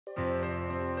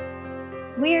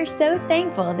We are so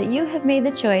thankful that you have made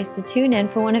the choice to tune in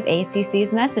for one of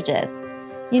ACC's messages.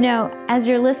 You know, as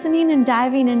you're listening and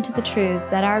diving into the truths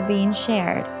that are being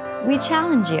shared, we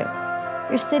challenge you.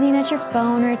 You're sitting at your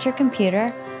phone or at your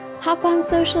computer, hop on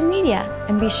social media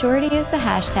and be sure to use the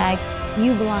hashtag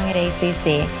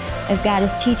YouBelongAtACC as God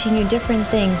is teaching you different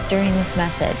things during this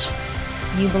message.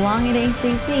 You belong at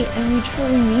ACC, and we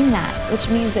truly mean that, which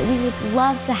means that we would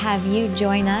love to have you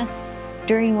join us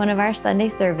during one of our Sunday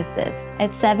services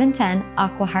at 710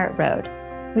 Aquahart Road.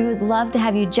 We would love to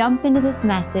have you jump into this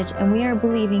message, and we are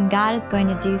believing God is going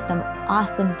to do some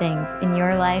awesome things in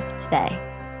your life today.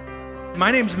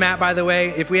 My name's Matt, by the way.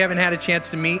 If we haven't had a chance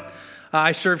to meet,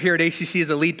 I serve here at ACC as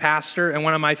a lead pastor, and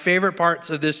one of my favorite parts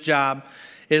of this job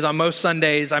is on most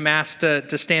Sundays, I'm asked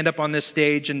to stand up on this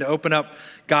stage and to open up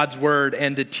God's Word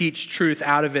and to teach truth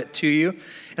out of it to you.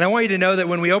 And I want you to know that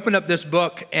when we open up this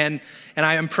book and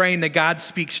I am praying that God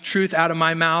speaks truth out of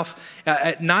my mouth,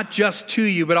 not just to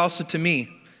you, but also to me.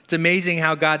 It's amazing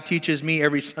how God teaches me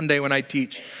every Sunday when I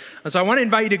teach. And so I want to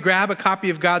invite you to grab a copy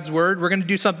of God's Word. We're going to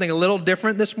do something a little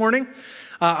different this morning.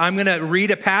 I'm going to read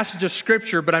a passage of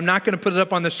Scripture, but I'm not going to put it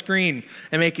up on the screen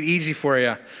and make it easy for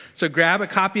you. So grab a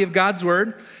copy of God's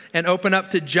Word and open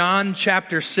up to John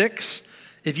chapter 6.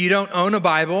 If you don't own a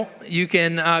Bible, you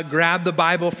can grab the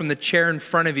Bible from the chair in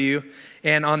front of you.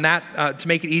 And on that, to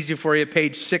make it easy for you,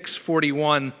 page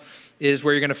 641 is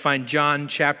where you're going to find John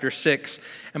chapter 6.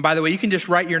 And by the way, you can just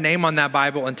write your name on that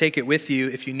Bible and take it with you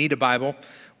if you need a Bible.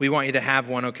 We want you to have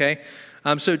one, okay?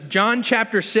 So John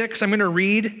chapter 6, I'm going to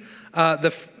read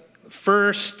the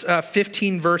first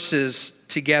 15 verses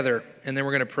together, and then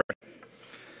we're going to pray.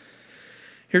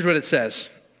 Here's what it says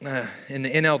in the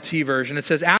NLT version. It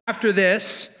says, "After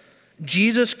this,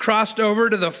 Jesus crossed over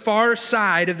to the far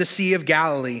side of the Sea of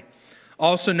Galilee,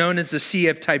 also known as the Sea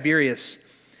of Tiberias.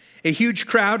 A huge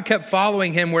crowd kept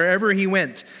following him wherever he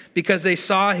went because they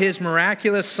saw his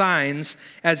miraculous signs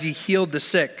as he healed the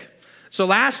sick." So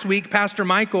last week, Pastor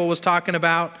Michael was talking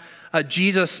about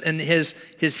Jesus and his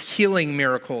healing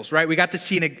miracles, right? We got to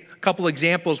see a couple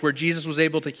examples where Jesus was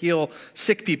able to heal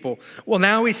sick people. Well,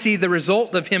 now we see the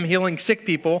result of him healing sick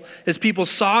people is people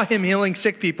saw him healing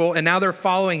sick people, and now they're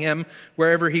following him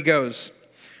wherever he goes.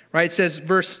 Right? It says,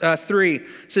 verse 3, it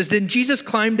says, "Then Jesus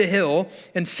climbed a hill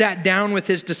and sat down with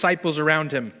his disciples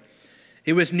around him.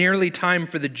 It was nearly time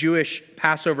for the Jewish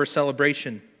Passover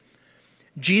celebration.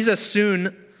 Jesus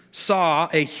soon saw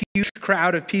a huge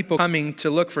crowd of people coming to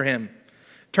look for him.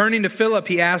 Turning to Philip,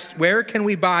 he asked, 'Where can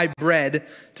we buy bread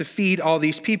to feed all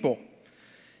these people?'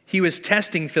 He was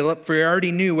testing Philip, for he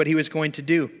already knew what he was going to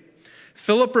do.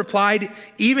 Philip replied,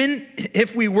 'Even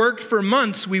if we worked for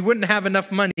months, we wouldn't have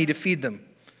enough money to feed them.'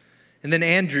 And then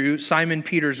Andrew, Simon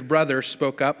Peter's brother,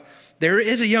 spoke up, 'There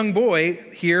is a young boy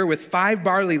here with 5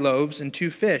 barley loaves and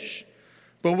 2 fish.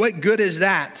 But what good is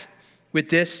that with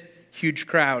this huge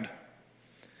crowd?'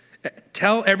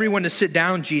 'Tell everyone to sit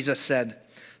down,' Jesus said.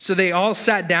 So they all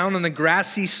sat down on the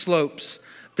grassy slopes.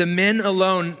 The men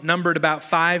alone numbered about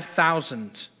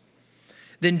 5,000.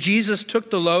 Then Jesus took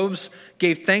the loaves,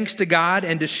 gave thanks to God,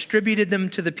 and distributed them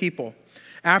to the people.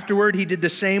 Afterward, he did the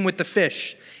same with the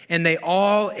fish, and they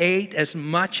all ate as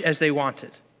much as they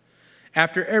wanted.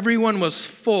 After everyone was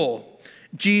full,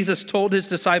 Jesus told his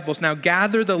disciples, 'Now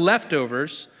gather the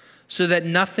leftovers so that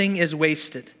nothing is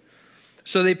wasted.'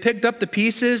 So they picked up the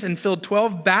pieces and filled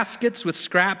 12 baskets with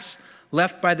scraps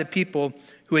left by the people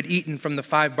who had eaten from the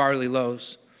 5 barley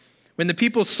loaves. When the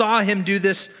people saw him do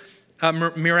this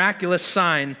miraculous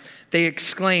sign, they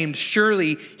exclaimed,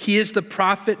 'Surely he is the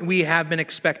prophet we have been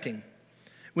expecting.'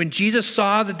 When Jesus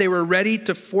saw that they were ready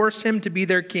to force him to be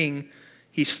their king,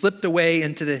 he slipped away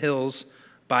into the hills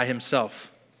by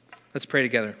himself." Let's pray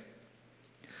together.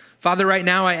 Father, right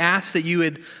now I ask that you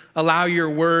would allow your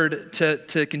word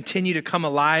to continue to come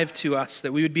alive to us,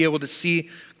 that we would be able to see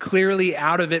clearly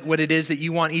out of it what it is that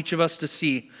you want each of us to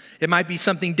see. It might be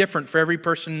something different for every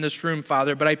person in this room,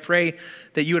 Father, but I pray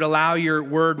that you would allow your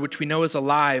word, which we know is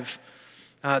alive,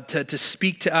 to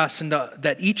speak to us, and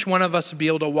that each one of us would be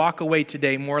able to walk away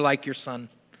today more like your Son.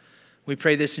 We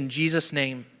pray this in Jesus'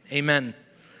 name. Amen.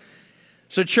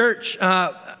 So church,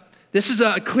 this is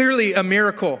clearly a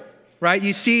miracle. Right?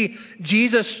 You see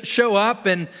Jesus show up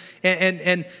and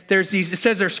there's these, it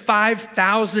says there's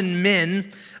 5,000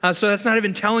 men. So that's not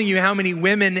even telling you how many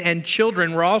women and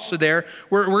children were also there.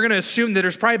 We're going to assume that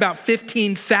there's probably about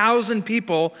 15,000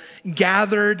 people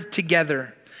gathered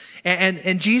together.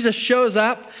 And Jesus shows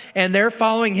up, and they're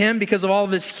following him because of all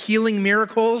of his healing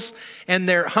miracles, and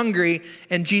they're hungry.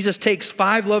 And Jesus takes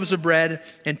 5 loaves of bread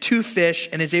and 2 fish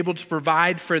and is able to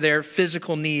provide for their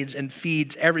physical needs and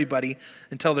feeds everybody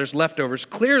until there's leftovers.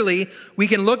 Clearly, we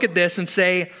can look at this and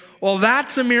say, well,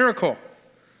 that's a miracle.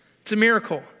 It's a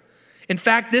miracle. In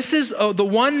fact, this is the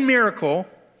one miracle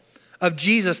of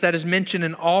Jesus that is mentioned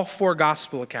in all 4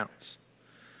 gospel accounts.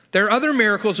 There are other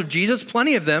miracles of Jesus,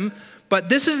 plenty of them, but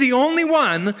this is the only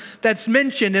one that's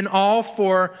mentioned in all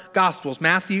 4 Gospels.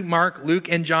 Matthew, Mark, Luke,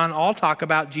 and John all talk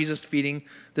about Jesus feeding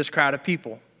this crowd of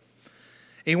people.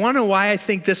 And you want to know why I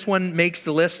think this one makes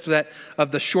the list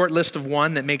of the short list of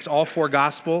one that makes all 4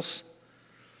 Gospels?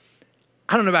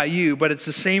 I don't know about you, but it's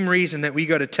the same reason that we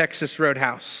go to Texas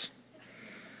Roadhouse.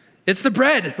 It's the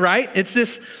bread, right? It's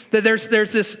this, that there's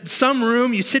this some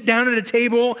room, you sit down at a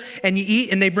table and you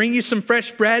eat and they bring you some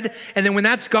fresh bread. And then when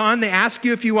that's gone, they ask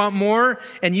you if you want more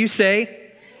and you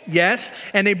say yes.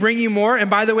 And they bring you more. And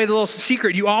by the way, the little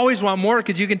secret, you always want more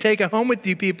because you can take it home with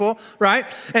you people, right?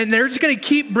 And they're just going to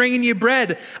keep bringing you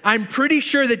bread. I'm pretty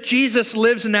sure that Jesus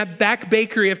lives in that back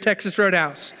bakery of Texas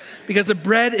Roadhouse because the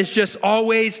bread is just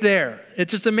always there.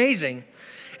 It's just amazing.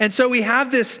 And so we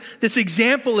have this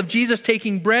example of Jesus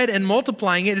taking bread and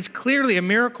multiplying it. It's clearly a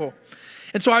miracle.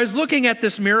 And so I was looking at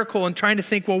this miracle and trying to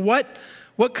think, well, what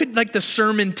could like the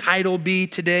sermon title be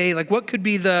today? Like what could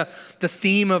be the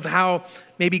theme of how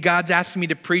maybe God's asking me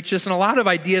to preach this? And a lot of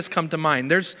ideas come to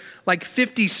mind. There's like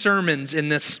 50 sermons in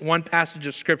this one passage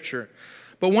of Scripture.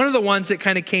 But one of the ones that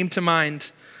kind of came to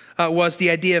mind was the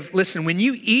idea of, listen, when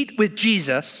you eat with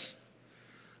Jesus,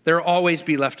 there will always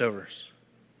be leftovers.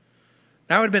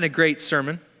 That would have been a great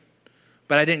sermon,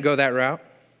 but I didn't go that route.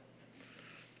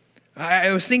 I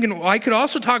was thinking, well, I could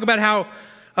also talk about how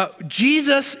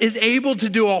Jesus is able to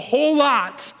do a whole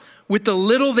lot with the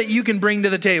little that you can bring to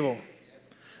the table.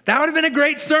 That would have been a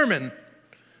great sermon.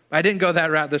 I didn't go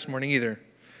that route this morning either.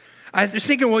 I was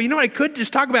thinking, well, you know what? I could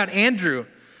just talk about Andrew.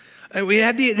 We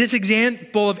had this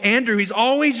example of Andrew. He's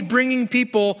always bringing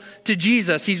people to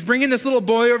Jesus. He's bringing this little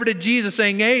boy over to Jesus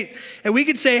saying, hey, and we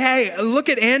could say, hey, look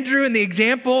at Andrew and the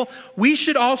example. We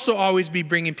should also always be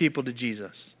bringing people to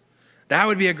Jesus. That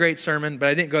would be a great sermon, but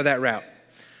I didn't go that route.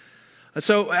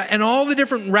 So, and all the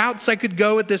different routes I could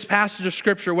go with this passage of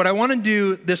Scripture, what I want to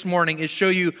do this morning is show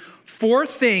you 4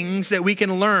 things that we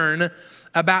can learn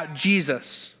about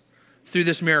Jesus through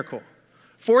this miracle.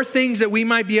 4 things that we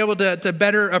might be able to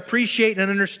better appreciate and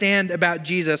understand about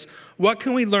Jesus. What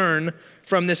can we learn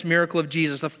from this miracle of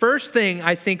Jesus? The first thing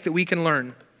I think that we can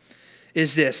learn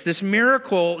is this. This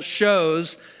miracle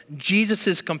shows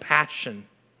Jesus' compassion.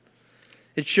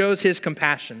 It shows his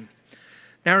compassion.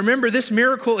 Now remember, this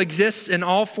miracle exists in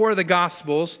all 4 of the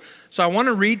Gospels. So I want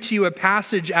to read to you a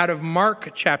passage out of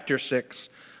Mark chapter 6.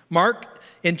 Mark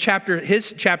in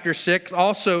his chapter 6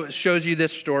 also shows you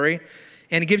this story.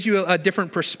 And it gives you a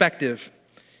different perspective.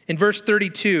 In verse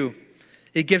 32,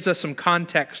 it gives us some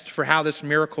context for how this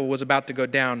miracle was about to go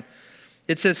down.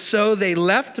 It says, so they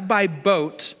left by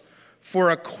boat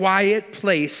for a quiet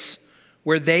place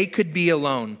where they could be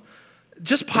alone.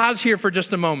 Just pause here for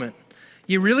just a moment.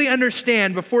 You really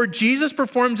understand, before Jesus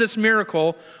performs this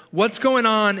miracle, what's going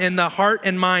on in the heart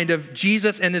and mind of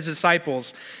Jesus and his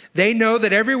disciples. They know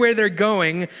that everywhere they're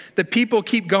going, the people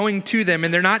keep going to them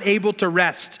and they're not able to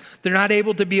rest. They're not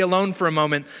able to be alone for a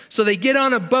moment. So they get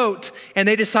on a boat and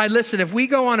they decide, listen, if we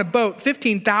go on a boat,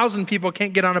 15,000 people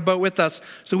can't get on a boat with us,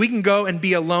 so we can go and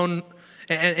be alone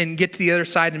and get to the other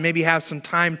side and maybe have some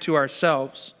time to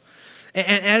ourselves.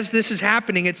 And as this is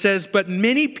happening, it says, but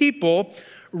many people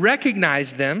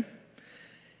recognized them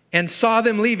and saw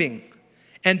them leaving.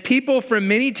 And people from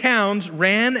many towns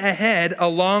ran ahead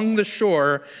along the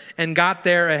shore and got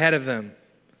there ahead of them.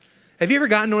 Have you ever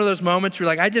gotten one of those moments where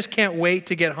you're like, I just can't wait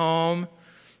to get home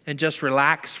and just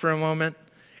relax for a moment?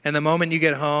 And the moment you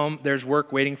get home, there's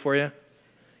work waiting for you.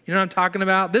 You know what I'm talking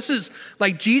about? This is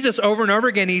like Jesus over and over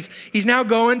again. He's now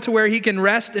going to where he can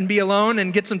rest and be alone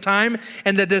and get some time.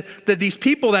 And that these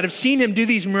people that have seen him do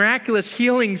these miraculous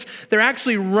healings, they're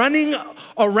actually running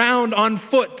around on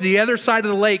foot to the other side of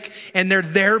the lake, and they're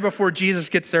there before Jesus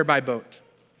gets there by boat.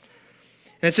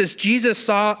 And it says, Jesus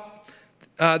saw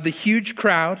the huge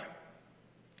crowd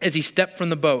as he stepped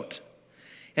from the boat,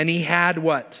 and he had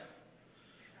what?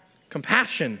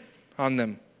 Compassion on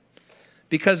them,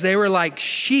 because they were like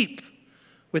sheep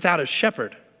without a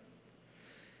shepherd.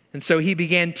 And so he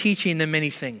began teaching them many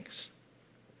things.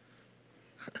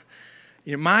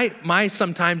 You know, my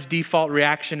sometimes default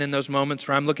reaction in those moments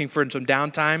where I'm looking for some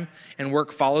downtime and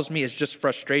work follows me is just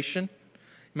frustration.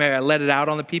 Maybe I let it out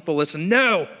on the people. Listen,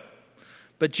 no.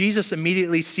 but Jesus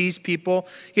immediately sees people.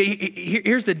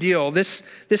 Here's the deal. This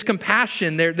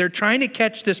compassion, they're trying to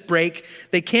catch this break.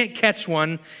 They can't catch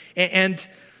one. And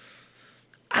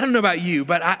I don't know about you,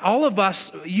 but all of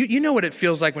us, you know what it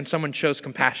feels like when someone shows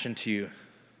compassion to you.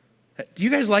 Do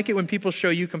you guys like it when people show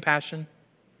you compassion?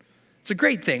 It's a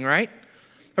great thing, right?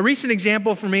 A recent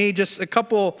example for me, just a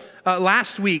couple,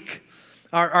 last week,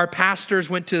 our pastors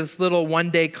went to this little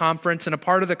one-day conference, and a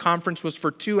part of the conference was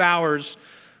for 2 hours.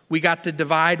 We got to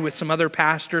divide with some other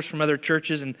pastors from other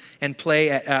churches and play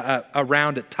a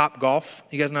round at Top Golf.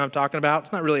 You guys know what I'm talking about?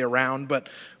 It's not really a round, but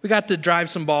we got to drive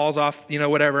some balls off,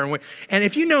 whatever. And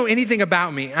if you know anything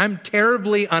about me, I'm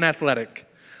terribly unathletic.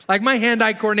 Like, my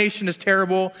hand-eye coordination is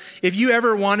terrible. If you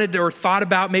ever wanted or thought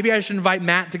about, maybe I should invite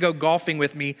Matt to go golfing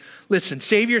with me, listen,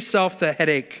 save yourself the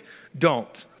headache.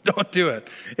 Don't do it.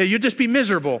 You'll just be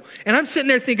miserable. And I'm sitting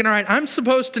there thinking, all right, I'm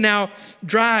supposed to now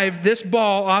drive this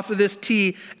ball off of this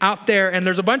tee out there, and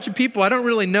there's a bunch of people I don't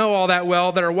really know all that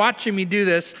well that are watching me do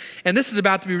this, and this is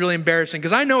about to be really embarrassing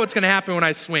because I know what's going to happen when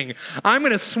I swing. I'm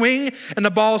going to swing, and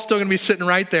the ball is still going to be sitting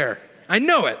right there. I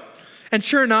know it. And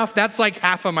sure enough, that's like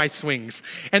half of my swings.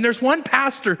 And there's one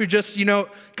pastor who just,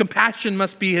 compassion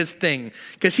must be his thing.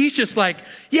 Because he's just like,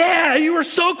 yeah, you were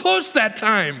so close that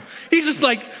time. He's just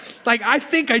like, I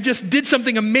think I just did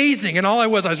something amazing. And all I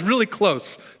was really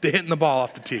close to hitting the ball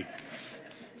off the tee.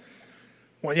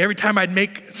 Well, every time I'd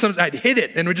hit it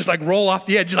and it would just roll off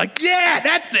the edge. You're like, yeah,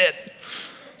 that's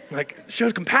it.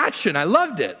 Showed compassion. I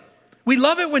loved it. We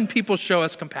love it when people show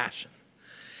us compassion.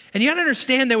 And you got to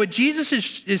understand that what Jesus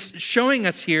is showing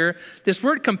us here, this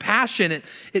word compassion,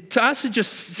 to us it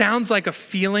just sounds like a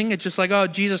feeling. It's just like, oh,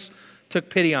 Jesus took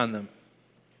pity on them.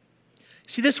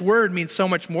 See, this word means so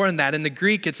much more than that. In the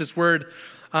Greek, it's this word,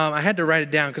 I had to write it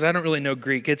down because I don't really know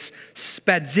Greek. It's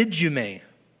spadzidume.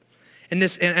 And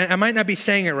I might not be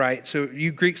saying it right, so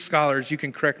you Greek scholars, you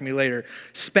can correct me later.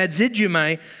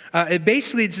 Spadzidume,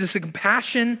 it's this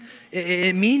compassion.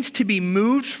 It means to be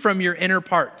moved from your inner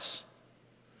parts.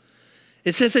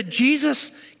 It says that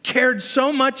Jesus cared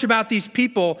so much about these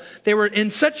people. They were in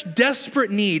such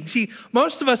desperate need. See,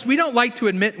 most of us, we don't like to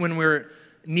admit when we're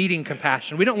needing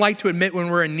compassion. We don't like to admit when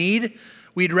we're in need.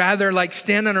 We'd rather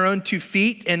stand on our own 2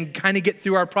 feet and kind of get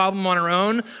through our problem on our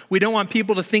own. We don't want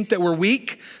people to think that we're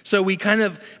weak. So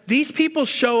these people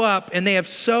show up and they're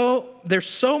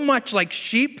so much like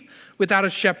sheep without a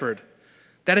shepherd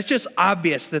that it's just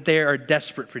obvious that they are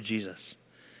desperate for Jesus.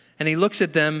 And he looks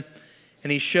at them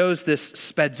and he shows this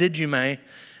spadzidume,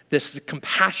 this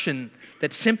compassion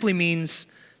that simply means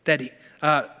that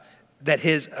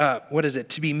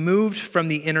to be moved from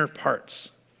the inner parts.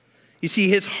 You see,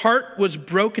 his heart was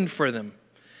broken for them.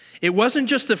 It wasn't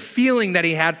just a feeling that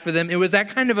he had for them. It was that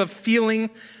kind of a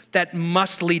feeling that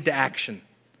must lead to action.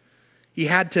 He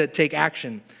had to take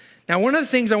action. Now, one of the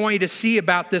things I want you to see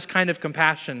about this kind of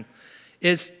compassion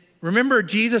is, remember,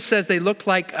 Jesus says they looked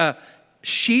like a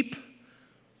sheep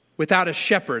without a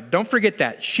shepherd. Don't forget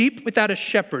that. Sheep without a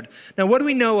shepherd. Now, what do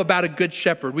we know about a good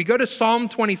shepherd? We go to Psalm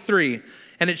 23,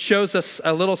 and it shows us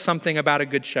a little something about a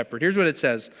good shepherd. Here's what it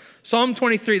says. Psalm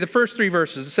 23, the first 3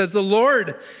 verses. It says, "The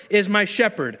Lord is my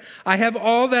shepherd. I have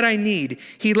all that I need.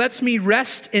 He lets me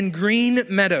rest in green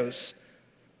meadows."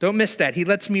 Don't miss that. He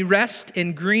lets me rest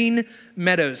in green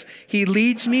meadows. He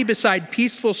leads me beside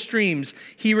peaceful streams.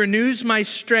 He renews my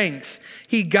strength.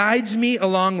 He guides me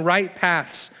along right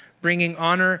paths, bringing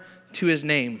honor to his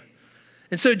name.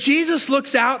 And so Jesus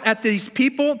looks out at these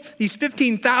people, these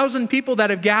 15,000 people that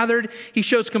have gathered. He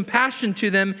shows compassion to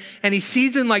them, and he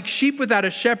sees them like sheep without a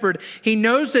shepherd. He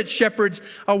knows that shepherds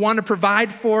want to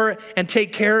provide for and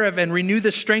take care of and renew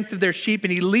the strength of their sheep,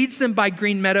 and he leads them by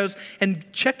green meadows. And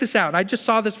check this out. I just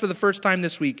saw this for the first time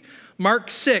this week. Mark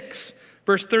 6,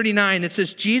 verse 39, it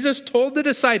says, Jesus told the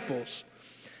disciples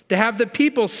to have the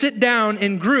people sit down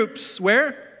in groups,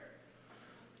 where?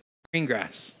 Green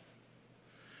grass.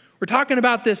 We're talking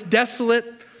about this desolate,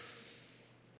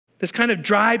 this kind of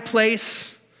dry place.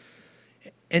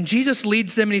 And Jesus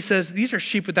leads them and he says, these are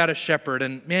sheep without a shepherd.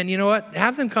 And man, you know what?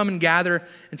 Have them come and gather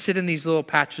and sit in these little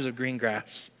patches of green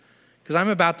grass. Because I'm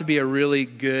about to be a really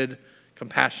good,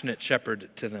 compassionate shepherd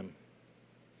to them.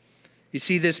 You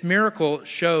see, this miracle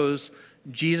shows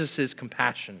Jesus'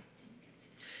 compassion.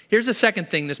 Here's the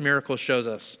second thing this miracle shows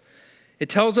us. It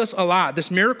tells us a lot. This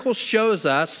miracle shows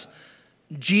us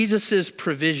Jesus'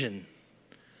 provision.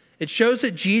 It shows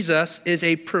that Jesus is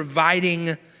a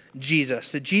providing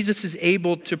Jesus, that Jesus is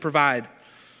able to provide.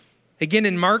 Again,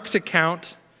 in Mark's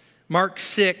account, Mark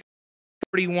 6,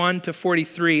 41 to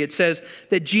 43, it says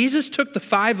that Jesus took the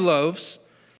 5 loaves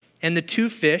and the 2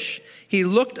 fish. He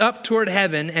looked up toward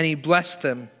heaven and he blessed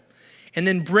them. And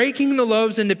then breaking the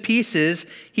loaves into pieces,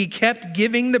 he kept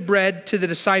giving the bread to the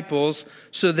disciples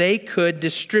so they could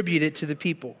distribute it to the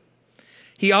people.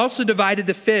 He also divided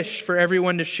the fish for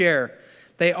everyone to share.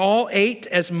 They all ate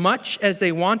as much as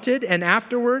they wanted, and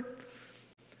afterward,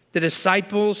 the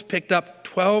disciples picked up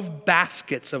 12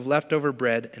 baskets of leftover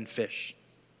bread and fish.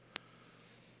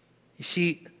 You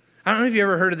see, I don't know if you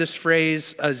ever heard of this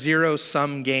phrase, a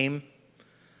zero-sum game.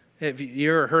 If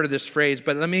you ever heard of this phrase,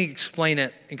 but let me explain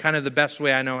it in kind of the best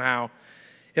way I know how.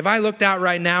 If I looked out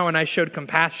right now and I showed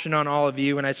compassion on all of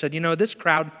you and I said, this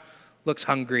crowd looks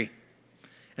hungry.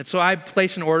 And so I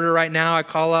place an order right now. I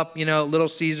call up, Little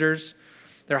Caesars.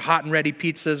 They're hot and ready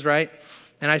pizzas, right?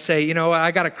 And I say,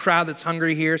 I got a crowd that's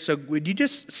hungry here, so would you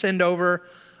just send over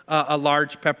a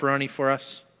large pepperoni for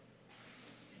us?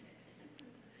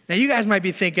 Now, you guys might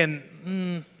be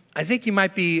thinking, I think you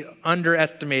might be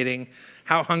underestimating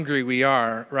how hungry we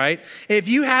are, right? If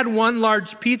you had one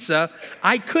large pizza,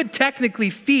 I could technically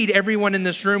feed everyone in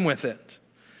this room with it.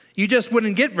 You just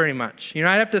wouldn't get very much. I'd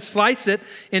have to slice it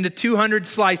into 200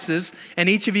 slices, and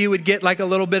each of you would get like a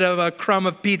little bit of a crumb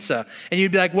of pizza. And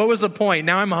you'd be like, what was the point?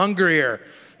 Now I'm hungrier.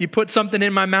 You put something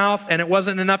in my mouth, and it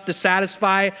wasn't enough to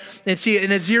satisfy. And see,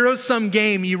 in a zero-sum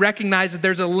game, you recognize that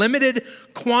there's a limited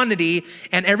quantity,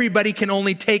 and everybody can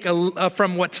only take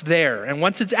from what's there. And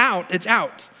once it's out, it's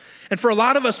out. And for a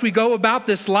lot of us, we go about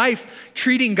this life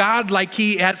treating God like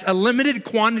he has a limited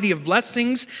quantity of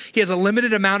blessings. He has a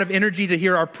limited amount of energy to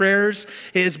hear our prayers.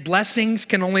 His blessings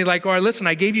can only listen,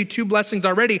 I gave you 2 blessings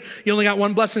already. You only got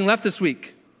 1 blessing left this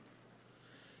week.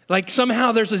 Like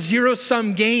somehow there's a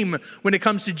zero-sum game when it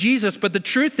comes to Jesus. But the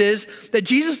truth is that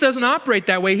Jesus doesn't operate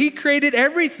that way. He created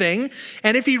everything.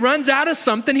 And if he runs out of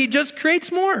something, he just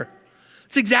creates more.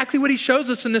 It's exactly what he shows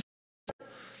us in this.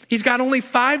 He's got only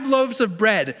 5 loaves of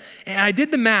bread. And I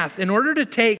did the math. In order to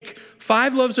take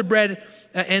 5 loaves of bread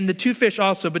and the 2 fish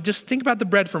also, but just think about the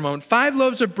bread for a moment. 5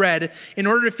 loaves of bread, in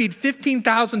order to feed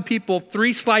 15,000 people,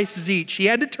 3 slices each, he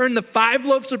had to turn the 5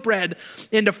 loaves of bread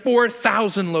into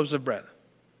 4,000 loaves of bread.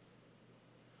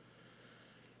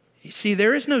 You see,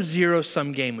 there is no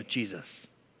zero-sum game with Jesus.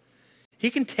 He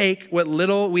can take what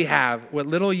little we have, what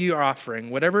little you are offering,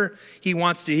 whatever he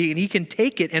wants to, and he can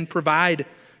take it and provide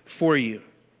for you.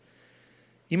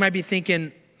 You might be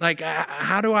thinking,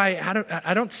 I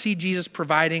don't see Jesus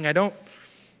providing. When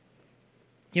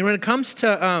it comes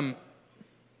to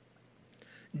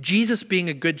Jesus being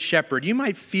a good shepherd, you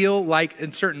might feel like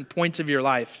in certain points of your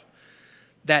life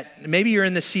that maybe you're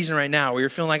in this season right now where you're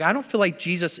feeling like, I don't feel like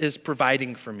Jesus is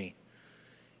providing for me.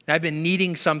 I've been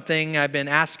needing something, I've been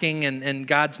asking, and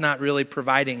God's not really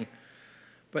providing.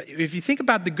 But if you think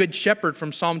about the Good Shepherd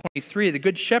from Psalm 23, the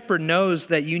Good Shepherd knows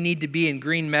that you need to be in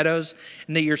green meadows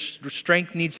and that your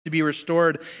strength needs to be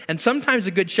restored. And sometimes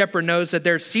the Good Shepherd knows that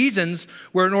there are seasons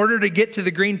where in order to get to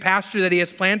the green pasture that he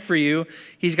has planned for you,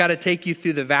 he's got to take you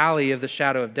through the valley of the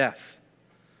shadow of death.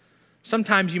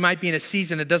 Sometimes you might be in a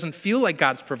season that doesn't feel like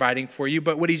God's providing for you,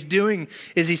 but what he's doing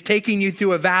is he's taking you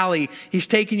through a valley, he's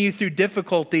taking you through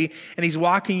difficulty, and he's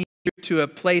walking you to a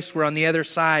place where on the other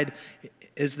side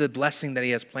is the blessing that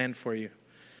he has planned for you.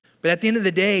 But at the end of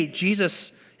the day,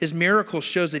 Jesus, his miracle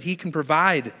shows that he can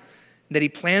provide, that he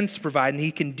plans to provide, and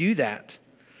he can do that.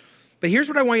 But here's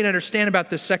what I want you to understand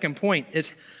about this second point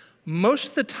is most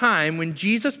of the time when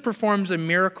Jesus performs a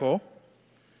miracle,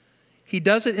 he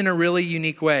does it in a really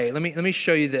unique way. Let me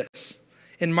show you this.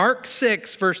 In Mark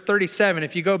 6, verse 37,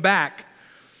 if you go back,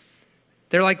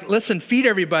 they're like, listen, feed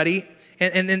everybody.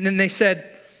 And then they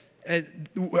said,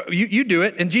 you do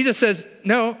it. And Jesus says,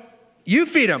 no, you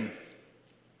feed them.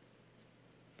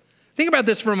 Think about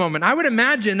this for a moment. I would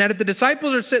imagine that if the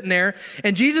disciples are sitting there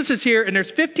and Jesus is here and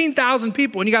there's 15,000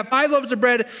 people and you got 5 loaves of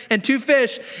bread and 2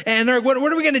 fish and they're like, what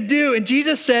are we going to do? And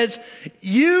Jesus says,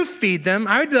 you feed them.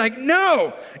 I would be like,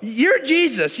 no, you're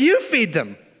Jesus. You feed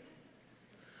them.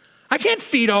 I can't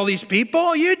feed all these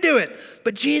people. You do it.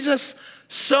 But Jesus,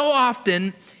 so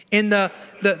often in the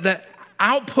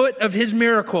output of his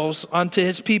miracles onto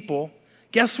his people,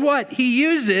 guess what? He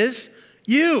uses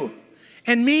you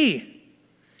and me.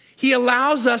 He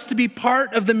allows us to be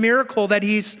part of the miracle that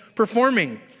he's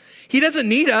performing. He doesn't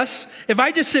need us. If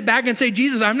I just sit back and say,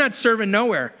 Jesus, I'm not serving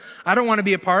nowhere. I don't want to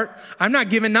be a part. I'm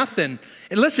not giving nothing.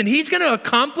 And listen, he's going to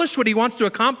accomplish what he wants to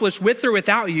accomplish with or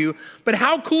without you. But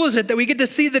how cool is it that we get to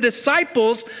see the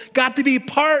disciples got to be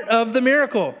part of the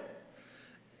miracle?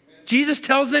 Jesus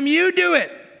tells them, you do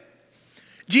it.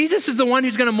 Jesus is the one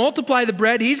who's going to multiply the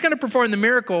bread. He's going to perform the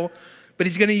miracle, but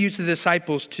he's going to use the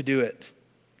disciples to do it.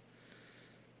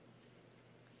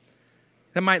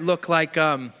 That might look like,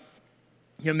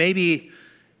 maybe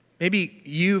Maybe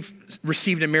you've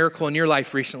received a miracle in your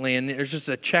life recently, and there's just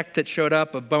a check that showed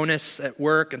up, a bonus at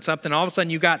work and something. All of a sudden,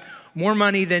 you got more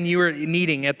money than you were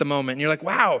needing at the moment. And you're like,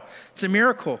 wow, it's a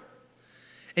miracle.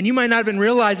 And you might not even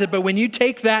realize it, but when you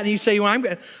take that and you say, well, I'm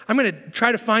going to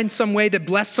try to find some way to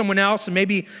bless someone else, and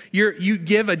maybe you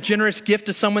give a generous gift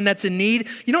to someone that's in need,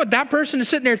 you know what that person is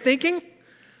sitting there thinking?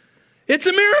 It's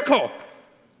a miracle.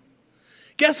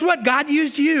 Guess what? God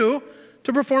used you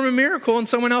to perform a miracle in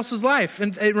someone else's life.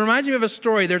 And it reminds me of a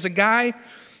story. There's a guy,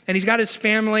 and he's got his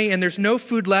family, and there's no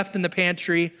food left in the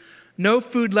pantry, no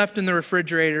food left in the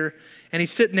refrigerator, and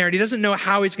he's sitting there, and he doesn't know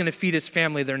how he's going to feed his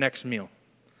family their next meal.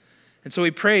 And so he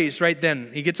prays right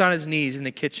then. He gets on his knees in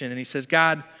the kitchen, and he says,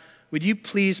 God, would you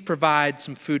please provide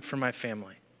some food for my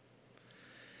family?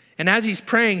 And as he's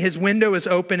praying, his window is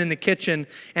open in the kitchen,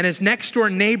 and his next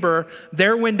door neighbor,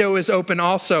 their window is open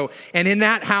also. And in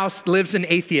that house lives an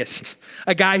atheist,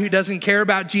 a guy who doesn't care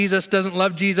about Jesus, doesn't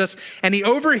love Jesus. And he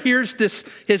overhears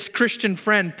his Christian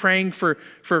friend praying for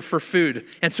food.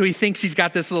 And so he thinks he's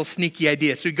got this little sneaky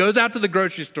idea. So he goes out to the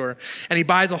grocery store, and he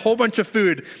buys a whole bunch of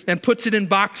food and puts it in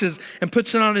boxes and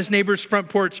puts it on his neighbor's front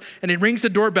porch. And he rings the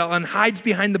doorbell and hides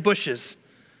behind the bushes.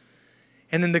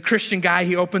 And then the Christian guy,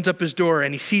 he opens up his door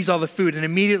and he sees all the food, and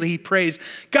immediately he prays,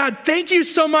 God, thank you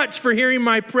so much for hearing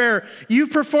my prayer. You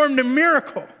performed a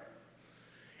miracle.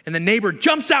 And the neighbor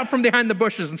jumps out from behind the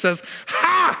bushes and says,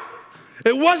 ha!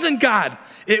 It wasn't God,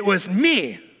 it was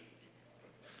me.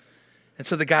 And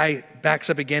so the guy backs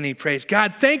up again and he prays,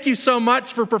 God, thank you so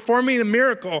much for performing a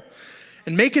miracle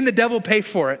and making the devil pay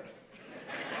for it.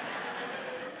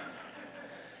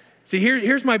 See,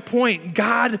 here's my point.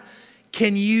 God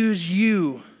can use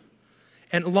you,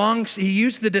 and he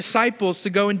used the disciples to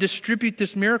go and distribute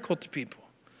this miracle to people.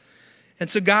 And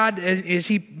so God, as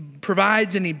he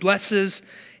provides and he blesses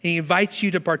and he invites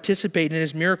you to participate in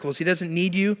his miracles, he doesn't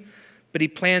need you, but he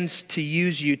plans to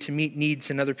use you to meet needs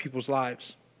in other people's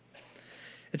lives.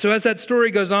 And so as that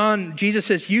story goes on, Jesus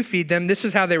says, you feed them. This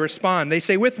is how they respond. They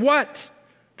say, with what?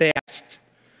 They asked.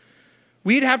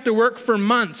 We'd have to work for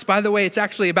months. By the way, it's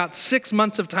actually about 6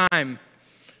 months of time.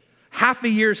 Half a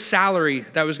year's salary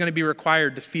that was going to be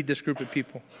required to feed this group of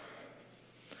people.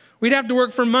 We'd have to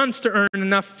work for months to earn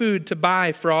enough food to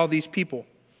buy for all these people.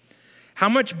 How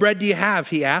much bread do you have?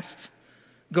 He asked.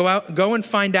 Go and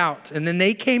find out. And then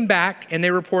they came back and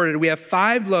they reported, we have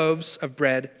 5 loaves of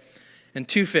bread and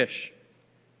 2 fish.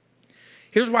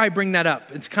 Here's why I bring that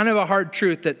up. It's kind of a hard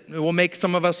truth that will make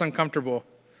some of us uncomfortable.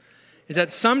 Is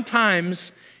that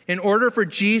sometimes, in order for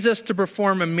Jesus to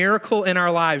perform a miracle in our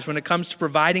lives when it comes to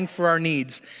providing for our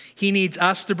needs, he needs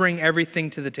us to bring everything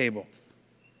to the table.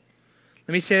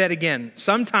 Let me say that again.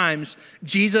 Sometimes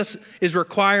Jesus is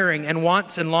requiring and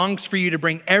wants and longs for you to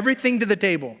bring everything to the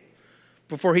table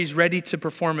before he's ready to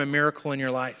perform a miracle in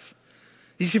your life.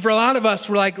 You see, for a lot of us,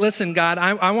 we're like, listen, God,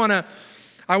 I want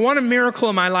a miracle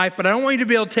in my life, but I don't want you to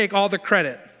be able to take all the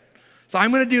credit. So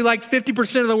I'm going to do like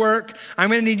 50% of the work. I'm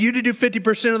going to need you to do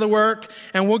 50% of the work,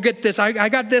 and we'll get this. I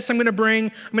got this I'm going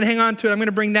to hang on to it. I'm going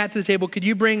to bring that to the table. Could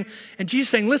you bring? And Jesus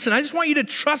saying, listen, I just want you to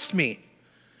trust me.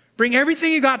 Bring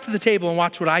everything you got to the table and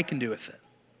watch what I can do with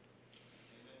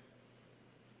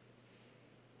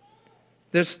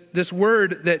it. This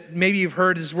word that maybe you've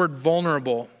heard is the word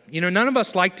vulnerable. You know, none of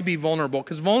us like to be vulnerable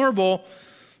because vulnerable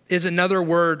is another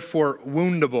word for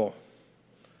woundable.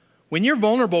 When you're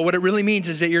vulnerable, what it really means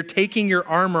is that you're taking your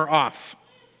armor off.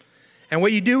 And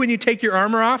what you do when you take your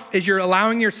armor off is you're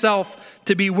allowing yourself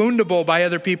to be woundable by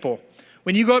other people.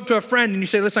 When you go up to a friend and you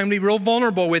say, listen, I'm going to be real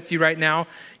vulnerable with you right now,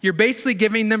 you're basically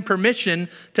giving them permission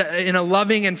to, in a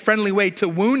loving and friendly way, to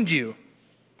wound you.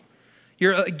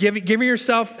 You're giving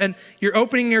yourself, and you're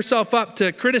opening yourself up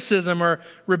to criticism or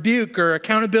rebuke or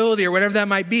accountability or whatever that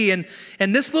might be. And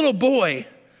this little boy,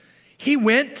 he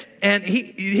went and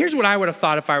here's what I would have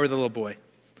thought if I were the little boy.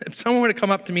 If someone would have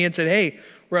come up to me and said, hey,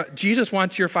 Jesus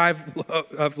wants your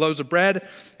 5 loaves of bread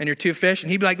and your 2 fish.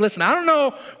 And he'd be like, listen, I don't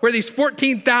know where these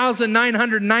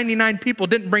 14,999 people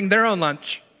didn't bring their own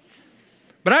lunch,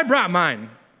 but I brought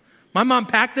mine. My mom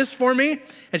packed this for me,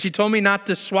 and she told me not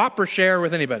to swap or share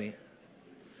with anybody.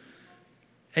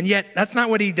 And yet, that's not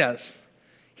what he does.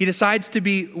 He decides to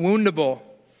be woundable.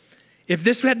 If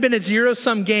this had been a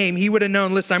zero-sum game, he would have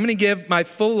known, listen, I'm going to give my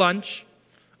full lunch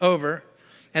over,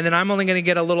 and then I'm only going to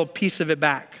get a little piece of it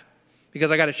back because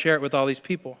I got to share it with all these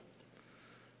people.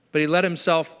 But he let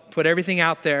himself put everything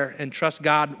out there and trust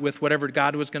God with whatever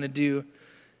God was going to do,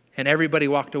 and everybody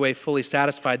walked away fully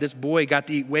satisfied. This boy got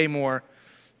to eat way more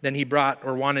than he brought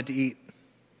or wanted to eat.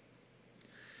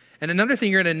 And another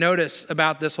thing you're going to notice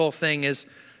about this whole thing is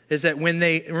that when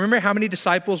remember how many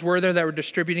disciples were there that were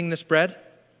distributing this bread?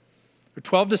 There were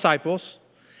 12 disciples.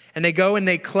 And they go and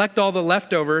they collect all the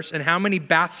leftovers, and how many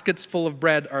baskets full of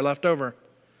bread are left over?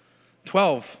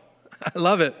 12. I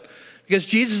love it. Because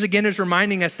Jesus, again, is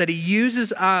reminding us that he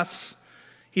uses us.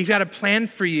 He's got a plan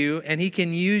for you, and he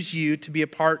can use you to be a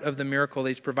part of the miracle that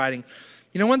he's providing.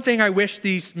 You know, one thing I wish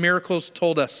these miracles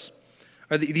told us,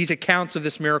 or these accounts of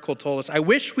this miracle told us, I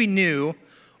wish we knew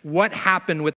what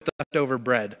happened with the leftover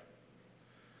bread.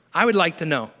 I would like to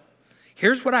know.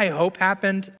 Here's what I hope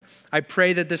happened. I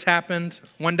pray that this happened.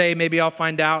 One day, maybe I'll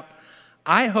find out.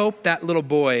 I hope that little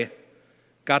boy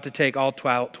got to take all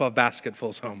 12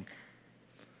 basketfuls home.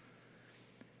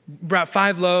 Brought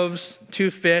 5 loaves,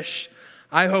 2 fish.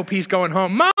 I hope he's going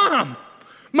home.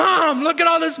 Mom, look at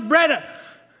all this bread.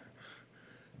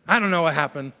 I don't know what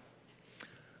happened.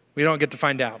 We don't get to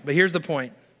find out. But here's the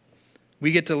point.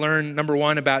 We get to learn, number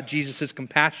one, about Jesus'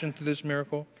 compassion through this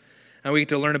miracle. And we get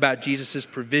to learn about Jesus'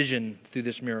 provision through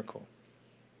this miracle.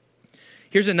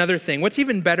 Here's another thing. What's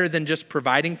even better than just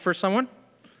providing for someone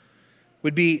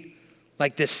would be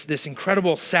like this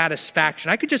incredible satisfaction.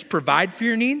 I could just provide for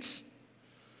your needs,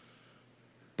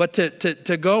 but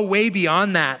to go way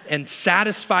beyond that and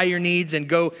satisfy your needs and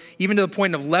go even to the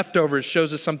point of leftovers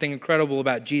shows us something incredible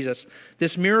about Jesus.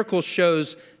 This miracle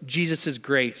shows Jesus'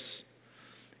 grace.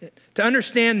 To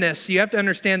understand this, you have to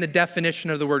understand the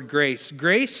definition of the word grace.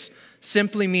 Grace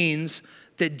simply means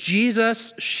that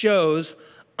Jesus shows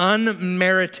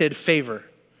unmerited favor.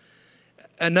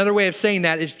 Another way of saying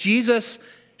that is Jesus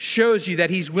shows you that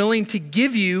he's willing to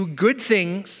give you good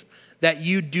things that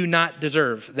you do not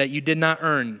deserve, that you did not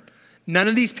earn. None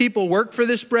of these people worked for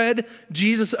this bread.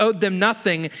 Jesus owed them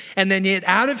nothing. And then yet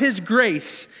out of his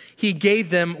grace, he gave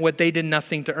them what they did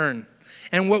nothing to earn.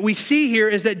 And what we see here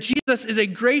is that Jesus is a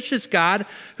gracious God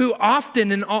who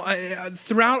often,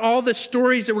 throughout all the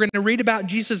stories that we're going to read about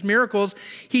Jesus' miracles,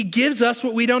 he gives us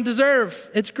what we don't deserve.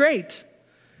 It's great.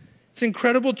 It's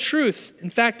incredible truth. In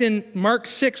fact, in Mark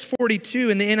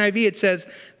 6:42 in the NIV, it says,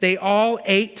 they all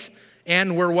ate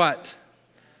and were what?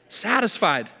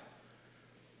 Satisfied.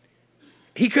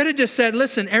 He could have just said,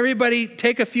 listen, everybody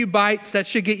take a few bites. That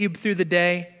should get you through the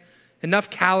day.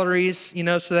 Enough calories,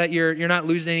 so that you're not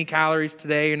losing any calories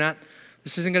today.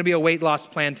 This isn't going to be a weight loss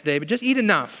plan today, but just eat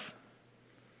enough.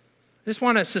 I just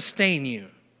want to sustain you.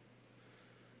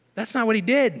 That's not what he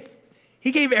did.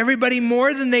 He gave everybody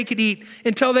more than they could eat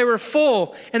until they were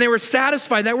full and they were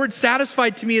satisfied. That word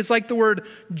satisfied to me is like the word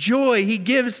joy. He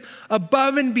gives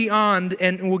above and beyond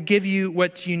and will give you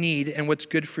what you need and what's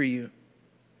good for you.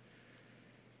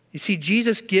 You see,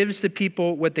 Jesus gives the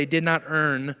people what they did not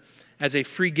earn as a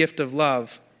free gift of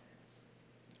love.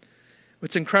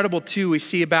 What's incredible, too, we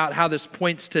see about how this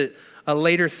points to a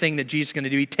later thing that Jesus is going to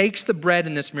do. He takes the bread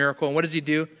in this miracle, and what does he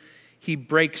do? He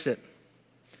breaks it.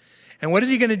 And what is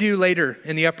he going to do later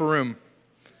in the upper room?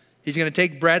 He's going to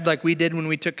take bread like we did when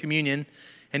we took communion,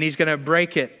 and he's going to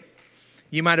break it.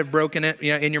 You might have broken it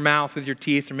in your mouth with your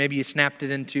teeth, or maybe you snapped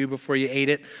it in two before you ate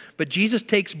it. But Jesus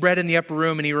takes bread in the upper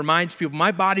room, and he reminds people,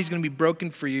 my body's going to be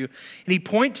broken for you. And he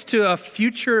points to a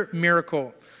future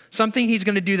miracle, something he's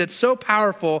going to do that's so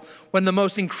powerful when the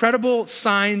most incredible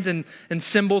signs and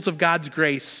symbols of God's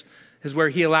grace is where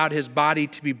he allowed his body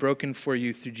to be broken for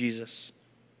you through Jesus.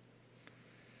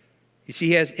 You see,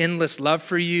 he has endless love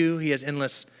for you. He has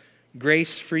endless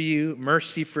grace for you,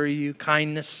 mercy for you,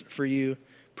 kindness for you,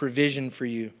 provision for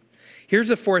you. Here's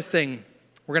the fourth thing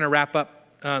we're going to wrap up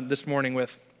this morning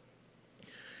with.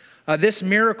 This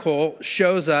miracle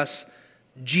shows us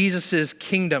Jesus'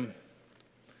 kingdom.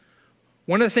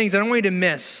 One of the things I don't want you to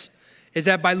miss is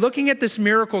that by looking at this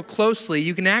miracle closely,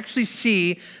 you can actually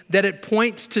see that it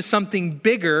points to something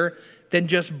bigger than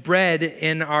just bread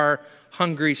in our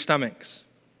hungry stomachs.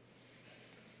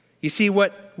 You see,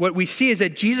 what we see is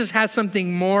that Jesus has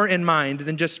something more in mind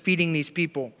than just feeding these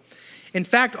people. In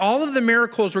fact, all of the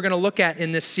miracles we're going to look at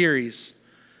in this series,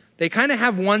 they kind of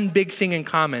have one big thing in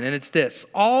common, and it's this.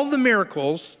 All the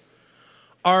miracles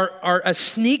are a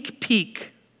sneak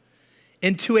peek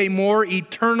into a more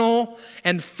eternal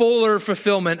and fuller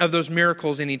fulfillment of those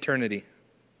miracles in eternity.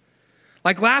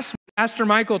 Like last week, Pastor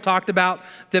Michael talked about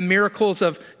the miracles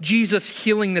of Jesus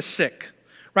healing the sick.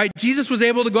 Right? Jesus was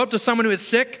able to go up to someone who is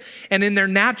sick and in their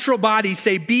natural bodies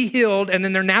say, be healed, and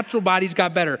then their natural bodies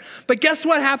got better. But guess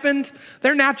what happened?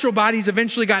 Their natural bodies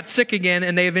eventually got sick again,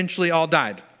 and they eventually all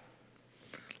died.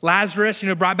 Lazarus,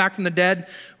 brought back from the dead,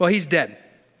 well, he's dead.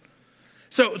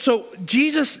 So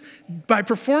Jesus, by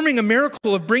performing a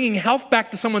miracle of bringing health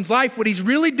back to someone's life, what he's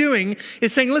really doing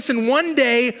is saying, listen, one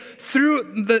day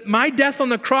through my death on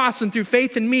the cross and through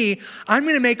faith in me, I'm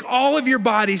going to make all of your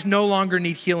bodies no longer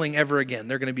need healing ever again.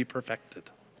 They're going to be perfected.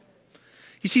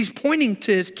 You see, he's pointing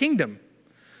to his kingdom.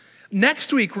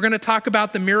 Next week, we're going to talk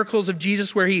about the miracles of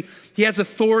Jesus where he has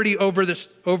authority over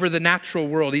the natural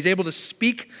world. He's able to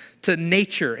speak to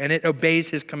nature and it obeys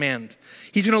his command.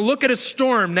 He's going to look at a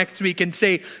storm next week and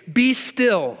say, "Be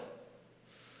still."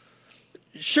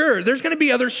 Sure, there's going to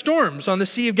be other storms on the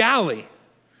Sea of Galilee.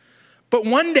 But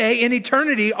one day in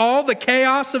eternity, all the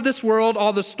chaos of this world,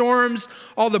 all the storms,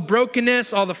 all the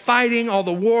brokenness, all the fighting, all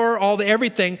the war, all the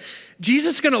everything,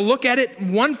 Jesus is going to look at it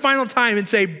one final time and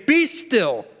say, "Be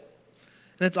still."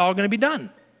 And it's all going to be done.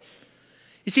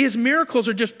 You see, his miracles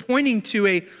are just pointing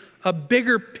to a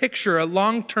bigger picture, a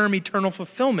long-term eternal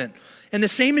fulfillment. And the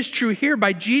same is true here.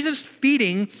 By Jesus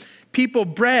feeding people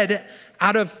bread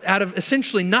out of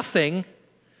essentially nothing,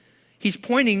 he's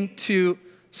pointing to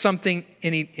something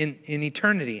in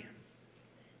eternity.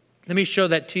 Let me show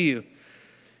that to you.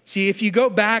 See, if you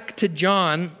go back to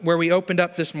John, where we opened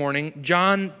up this morning,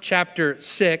 John chapter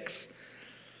 6,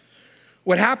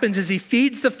 what happens is he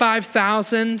feeds the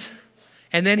 5,000,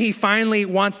 and then he finally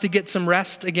wants to get some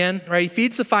rest again, right? He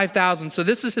feeds the 5,000, so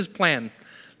this is his plan.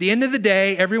 The end of the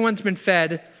day, everyone's been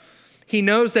fed. He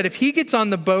knows that if he gets on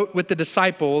the boat with the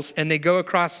disciples and they go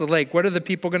across the lake, what are the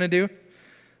people going to do?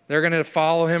 They're going to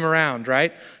follow him around,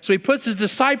 right? So he puts his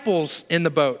disciples in the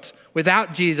boat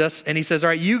without Jesus, and he says, "All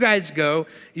right, you guys go.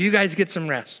 You guys get some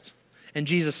rest." And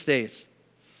Jesus stays.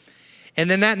 And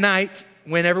then that night,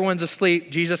 when everyone's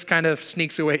asleep, Jesus kind of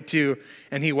sneaks away too,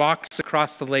 and he walks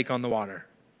across the lake on the water.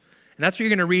 And that's what you're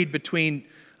going to read between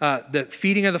the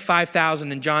feeding of the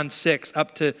 5,000 in John 6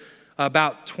 up to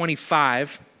about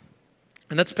 25.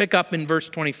 And let's pick up in verse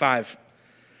 25.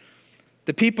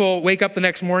 The people wake up the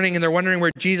next morning and they're wondering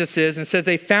where Jesus is, and it says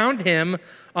they found him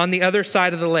on the other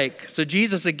side of the lake. So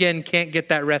Jesus, again, can't get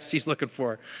that rest he's looking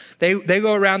for. They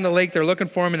go around the lake, they're looking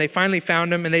for him, and they finally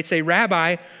found him, and they say,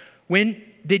 "Rabbi, when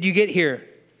did you get here?"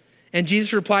 And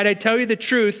Jesus replied, "I tell you the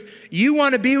truth, you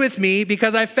want to be with me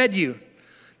because I fed you.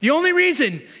 The only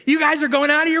reason you guys are going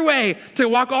out of your way to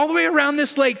walk all the way around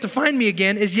this lake to find me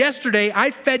again is yesterday I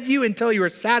fed you until you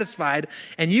were satisfied,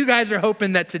 and you guys are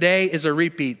hoping that today is a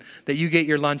repeat, that you get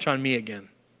your lunch on me again."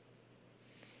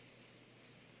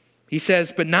 He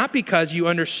says, "But not because you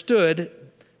understood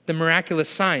the miraculous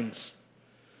signs.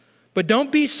 But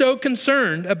don't be so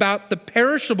concerned about the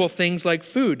perishable things like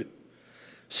food.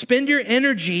 Spend your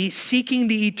energy seeking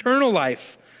the eternal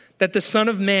life that the Son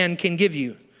of Man can give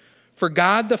you. For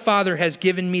God the Father has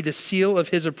given me the seal of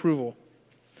his approval."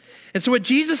 And so what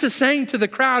Jesus is saying to the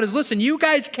crowd is, listen, you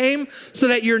guys came so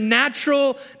that your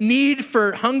natural need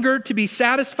for hunger to be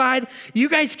satisfied, you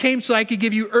guys came so I could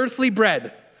give you earthly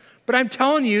bread. But I'm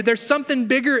telling you, there's something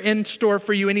bigger in store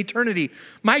for you in eternity.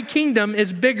 My kingdom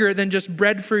is bigger than just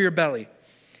bread for your belly.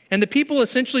 And the people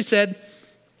essentially said,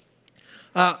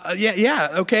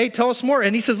 okay, tell us more.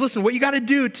 And he says, listen, what you got to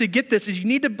do to get this is you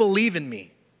need to believe in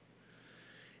me.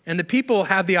 And the people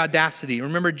have the audacity.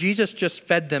 Remember, Jesus just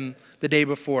fed them the day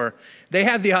before. They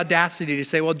have the audacity to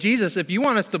say, well, Jesus, if you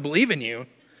want us to believe in you,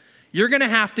 you're going to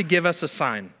have to give us a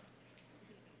sign.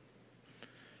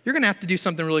 You're going to have to do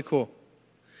something really cool.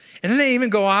 And then they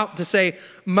even go out to say,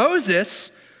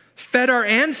 Moses fed our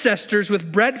ancestors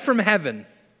with bread from heaven.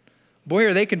 Boy,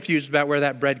 are they confused about where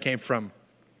that bread came from.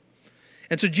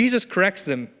 And so Jesus corrects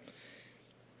them.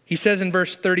 He says in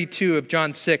verse 32 of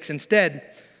John 6,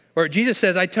 Jesus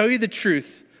says, "I tell you the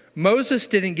truth, Moses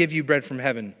didn't give you bread from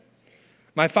heaven.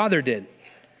 My Father did.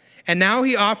 And now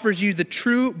he offers you the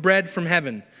true bread from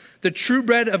heaven. The true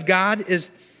bread of God is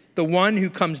the one who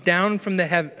comes down from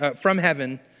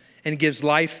heaven and gives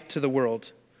life to the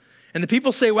world." And the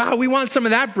people say, wow, we want some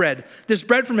of that bread. This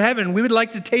bread from heaven, we would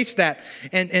like to taste that.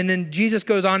 And then Jesus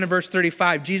goes on in verse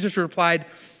 35. Jesus replied,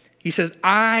 he says,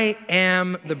 "I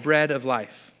am the bread of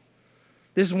life."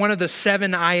 This is one of the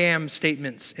 7 I am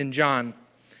statements in John.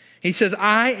 He says,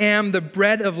 "I am the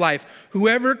bread of life.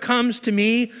 Whoever comes to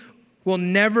me will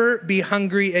never be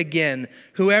hungry again.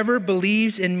 Whoever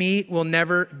believes in me will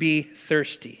never be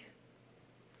thirsty."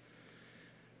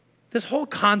 This whole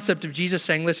concept of Jesus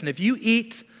saying, listen, if you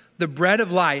eat the bread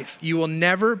of life, you will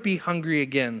never be hungry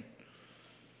again.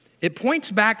 It points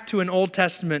back to an Old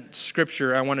Testament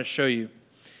scripture I want to show you.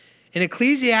 In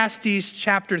Ecclesiastes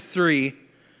chapter 3,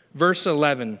 verse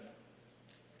 11,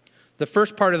 the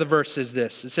first part of the verse is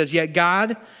this. It says, "Yet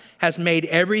God has made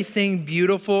everything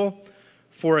beautiful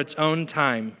for its own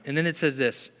time." And then it says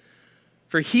this,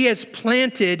 "For he has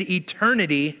planted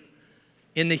eternity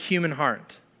in the human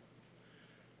heart."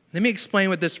 Let me explain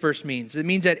what this verse means. It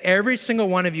means that every single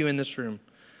one of you in this room,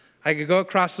 I could go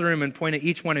across the room and point at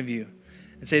each one of you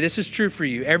and say, this is true for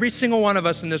you. Every single one of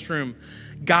us in this room,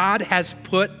 God has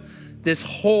put this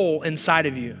hole inside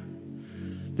of you,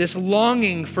 this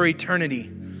longing for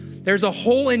eternity, There's a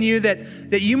hole in you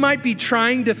that you might be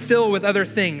trying to fill with other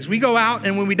things. We go out,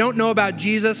 and when we don't know about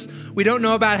Jesus, we don't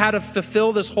know about how to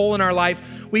fulfill this hole in our life,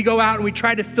 we go out and we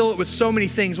try to fill it with so many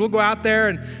things. We'll go out there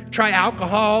and try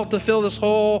alcohol to fill this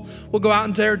hole. We'll go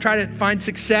out there and try to find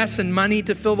success and money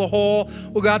to fill the hole.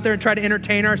 We'll go out there and try to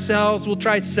entertain ourselves. We'll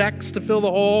try sex to fill the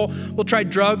hole. We'll try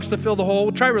drugs to fill the hole.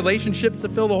 We'll try relationships to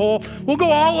fill the hole. We'll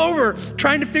go all over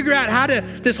trying to figure out how to,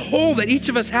 this hole that each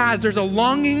of us has, there's a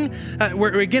longing,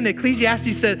 where again,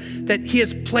 Ecclesiastes said that he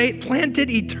has planted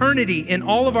eternity in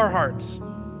all of our hearts.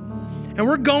 And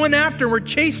we're going after, we're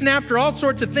chasing after all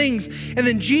sorts of things. And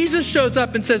then Jesus shows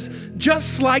up and says,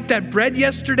 just like that bread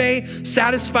yesterday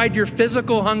satisfied your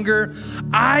physical hunger,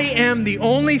 I am the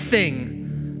only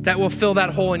thing that will fill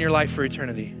that hole in your life for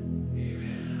eternity.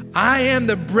 I am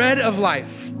the bread of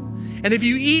life. And if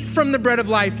you eat from the bread of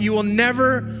life, you will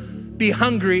never be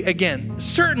hungry again.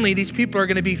 Certainly these people are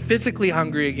going to be physically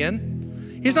hungry again.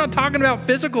 He's not talking about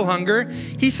physical hunger.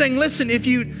 He's saying, listen, if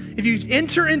you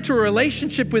enter into a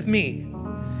relationship with me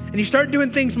and you start doing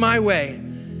things my way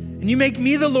and you make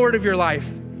me the Lord of your life,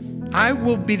 I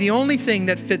will be the only thing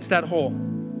that fits that hole.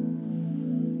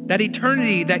 That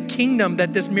eternity, that kingdom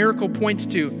that this miracle points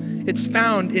to, it's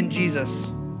found in Jesus.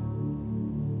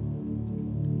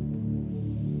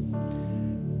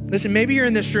 Listen, maybe you're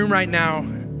in this room right now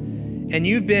and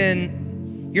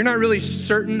you're not really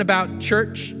certain about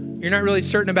church. You're not really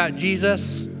certain about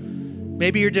Jesus.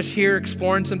 Maybe you're just here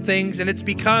exploring some things, and it's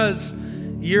because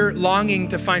you're longing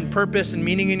to find purpose and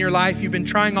meaning in your life. You've been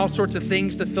trying all sorts of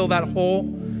things to fill that hole,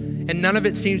 and none of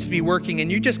it seems to be working,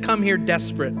 and you just come here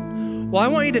desperate. Well, I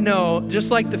want you to know,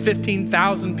 just like the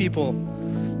 15,000 people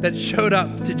that showed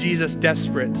up to Jesus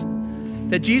desperate,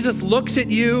 that Jesus looks at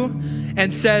you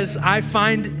and says, I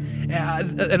find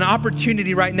an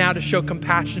opportunity right now to show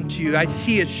compassion to you. I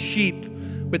see a sheep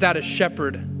without a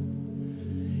shepherd.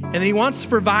 And he wants to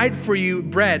provide for you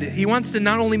bread. He wants to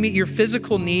not only meet your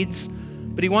physical needs,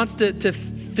 but he wants to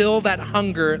fill that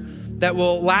hunger that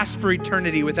will last for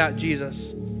eternity without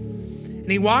Jesus. And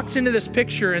he walks into this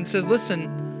picture and says,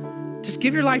 listen, just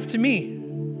give your life to me.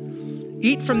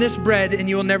 Eat from this bread and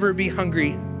you will never be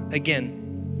hungry again.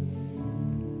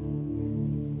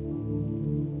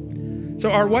 So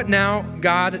our what now,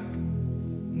 God,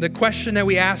 the question that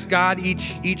we ask God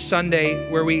each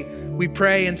Sunday, where we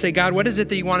pray and say, God, what is it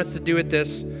that you want us to do with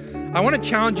this? I want to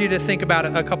challenge you to think about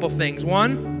a couple things.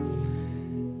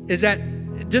 One is that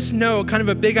just know kind of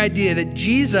a big idea that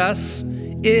Jesus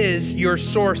is your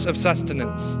source of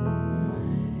sustenance.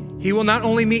 He will not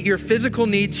only meet your physical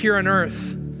needs here on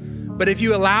earth, but if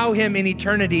you allow him in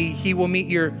eternity, he will meet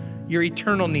your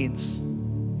eternal needs.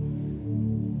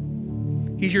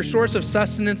 He's your source of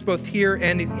sustenance both here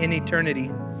and in eternity.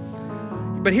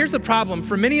 But here's the problem.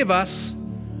 For many of us,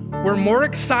 we're more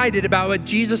excited about what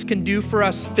Jesus can do for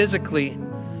us physically.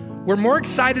 We're more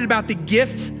excited about the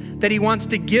gift that he wants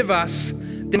to give us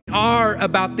than we are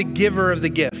about the giver of the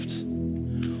gift.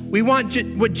 We want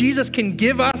what Jesus can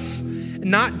give us,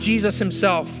 not Jesus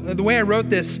himself. The way I wrote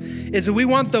this is that we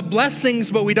want the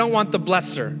blessings, but we don't want the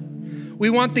blesser.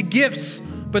 We want the gifts,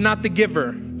 but not the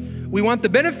giver. We want the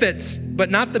benefits,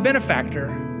 but not the benefactor.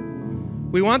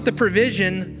 We want the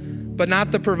provision, but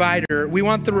not the provider. We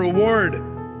want the reward,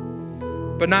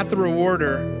 but not the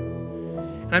rewarder.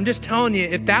 And I'm just telling you,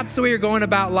 if that's the way you're going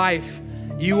about life,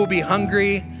 you will be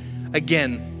hungry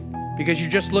again, because you're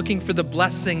just looking for the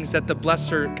blessings that the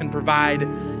blesser can provide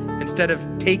instead of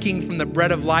taking from the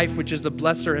bread of life, which is the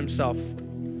blesser himself.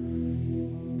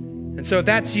 And so if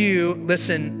that's you,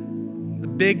 listen, the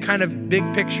big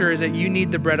picture is that you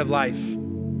need the bread of life.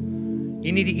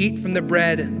 You need to eat from the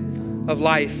bread of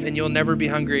life and you'll never be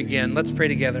hungry again. Let's pray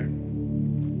together.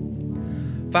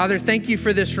 Father, thank you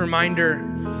for this reminder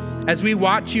as we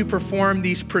watch you perform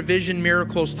these provision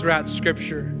miracles throughout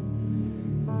Scripture,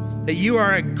 that you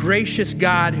are a gracious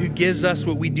God who gives us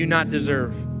what we do not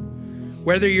deserve.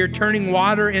 Whether you're turning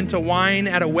water into wine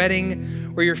at a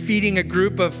wedding, or you're feeding a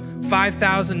group of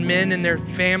 5,000 men and their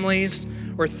families,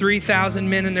 or 3,000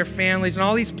 men and their families, and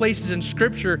all these places in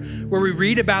Scripture where we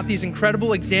read about these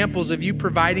incredible examples of you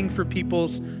providing for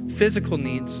people's physical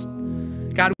needs.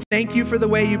 God, we thank you for the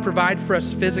way you provide for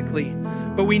us physically,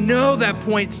 but we know that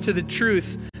points to the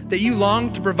truth that you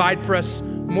long to provide for us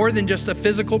more than just a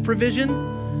physical provision.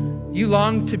 You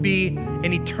long to be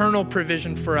an eternal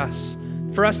provision for us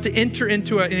to enter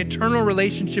into an eternal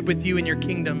relationship with you in your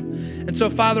kingdom. And so,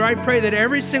 Father, I pray that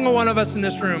every single one of us in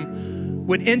this room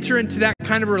would enter into that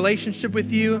kind of relationship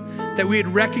with you, that we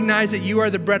would recognize that you are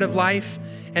the bread of life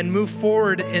and move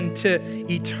forward into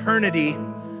eternity,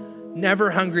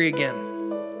 never hungry again.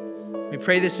 We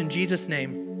pray this in Jesus'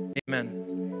 name. Amen.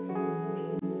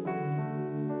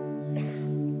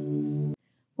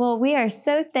 we are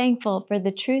so thankful for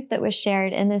the truth that was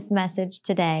shared in this message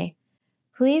today.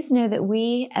 Please know that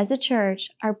we, as a church,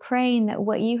 are praying that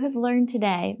what you have learned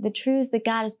today, the truths that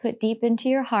God has put deep into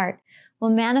your heart,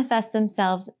 will manifest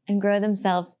themselves and grow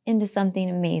themselves into something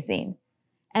amazing.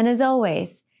 And as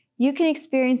always, you can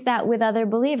experience that with other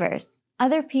believers,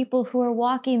 other people who are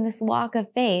walking this walk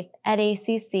of faith at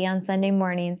ACC on Sunday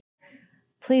mornings.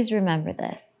 Please remember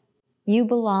this. You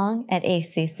belong at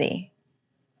ACC.